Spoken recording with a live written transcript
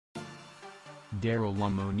Daryle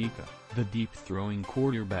Lamonica, the deep-throwing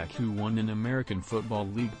quarterback who won an American Football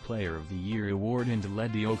League Player of the Year award and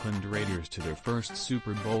led the Oakland Raiders to their first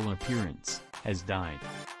Super Bowl appearance, has died.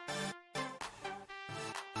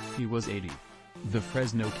 He was 80. The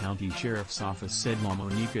Fresno County Sheriff's Office said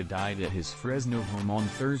Lamonica died at his Fresno home on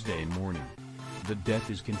Thursday morning. The death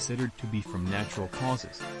is considered to be from natural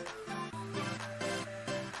causes.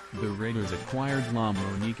 The Raiders acquired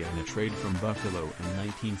Lamonica in a trade from Buffalo in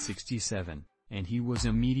 1967, and he was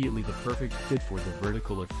immediately the perfect fit for the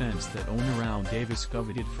vertical offense that owner Al Davis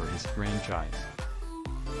coveted for his franchise.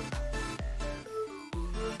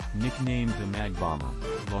 Nicknamed the Mad Bomber,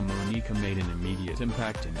 Lamonica made an immediate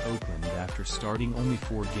impact in Oakland after starting only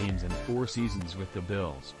 4 games in 4 seasons with the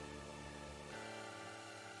Bills.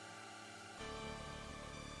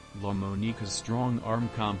 Lamonica's strong arm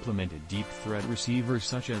complemented deep threat receivers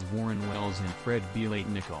such as Warren Wells and Fred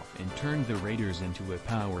Biletnikoff and turned the Raiders into a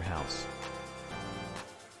powerhouse.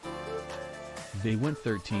 They went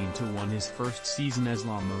 13-1 his first season as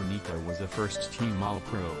Lamonica was a first-team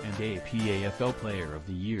All-Pro and AP AFL Player of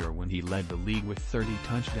the Year when he led the league with 30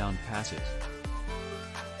 touchdown passes.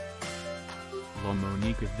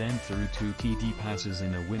 Lamonica then threw 2 TD passes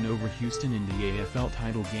in a win over Houston in the AFL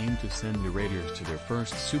title game to send the Raiders to their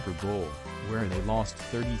first Super Bowl, where they lost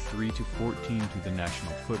 33-14 to the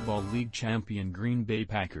National Football League champion Green Bay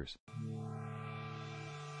Packers.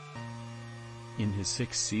 In his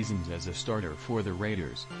 6 seasons as a starter for the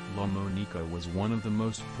Raiders, Lamonica was one of the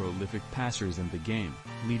most prolific passers in the game,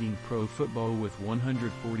 leading pro football with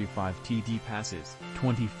 145 TD passes,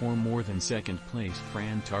 24 more than second-place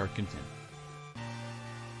Fran Tarkenton.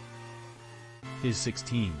 His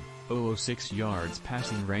 16,006 yards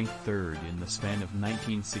passing ranked 3rd in the span of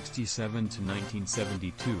 1967 to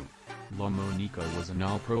 1972. Lamonica was an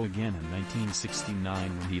All-Pro again in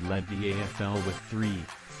 1969 when he led the AFL with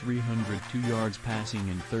 302 yards passing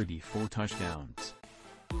and 34 touchdowns.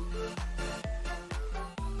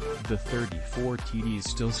 The 34 TDs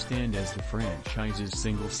still stand as the franchise's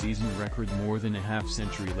single-season record more than a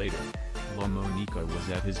half-century later. Lamonica was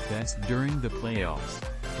at his best during the playoffs,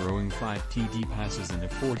 throwing 5 TD passes in a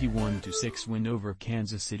 41-6 win over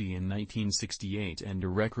Kansas City in 1968 and a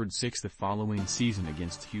record 6 the following season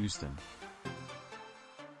against Houston.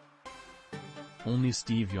 Only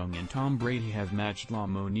Steve Young and Tom Brady have matched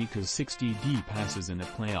Lamonica's 6 TD passes in a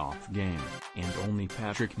playoff game, and only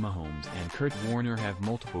Patrick Mahomes and Kurt Warner have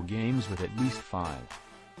multiple games with at least 5.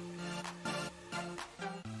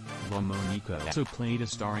 Lamonica also played a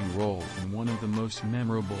starring role in one of the most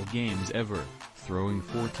memorable games ever, throwing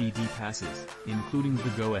 4 TD passes, including the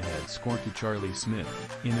go-ahead score to Charlie Smith,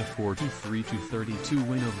 in a 43-32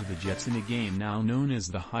 win over the Jets in a game now known as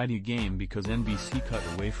the Heidi Game because NBC cut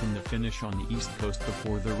away from the finish on the East Coast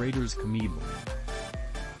before the Raiders' comeback.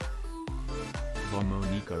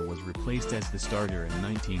 Lamonica was replaced as the starter in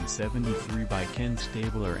 1973 by Ken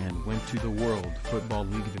Stabler and went to the World Football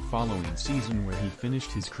League the following season where he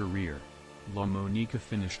finished his career. Lamonica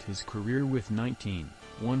finished his career with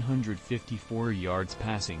 154 yards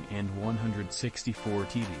passing and 164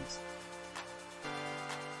 TDs.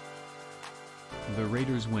 The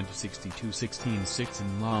Raiders went 62-16-6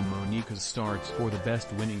 in Lamonica's starts for the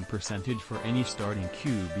best winning percentage for any starting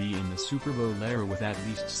QB in the Super Bowl era with at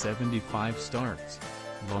least 75 starts.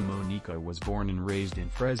 Lamonica was born and raised in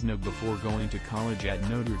Fresno before going to college at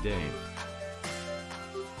Notre Dame.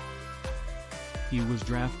 He was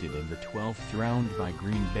drafted in the 12th round by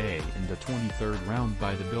Green Bay and the 23rd round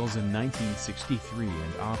by the Bills in 1963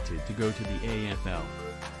 and opted to go to the AFL.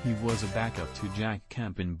 He was a backup to Jack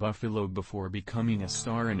Kemp in Buffalo before becoming a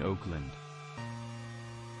star in Oakland.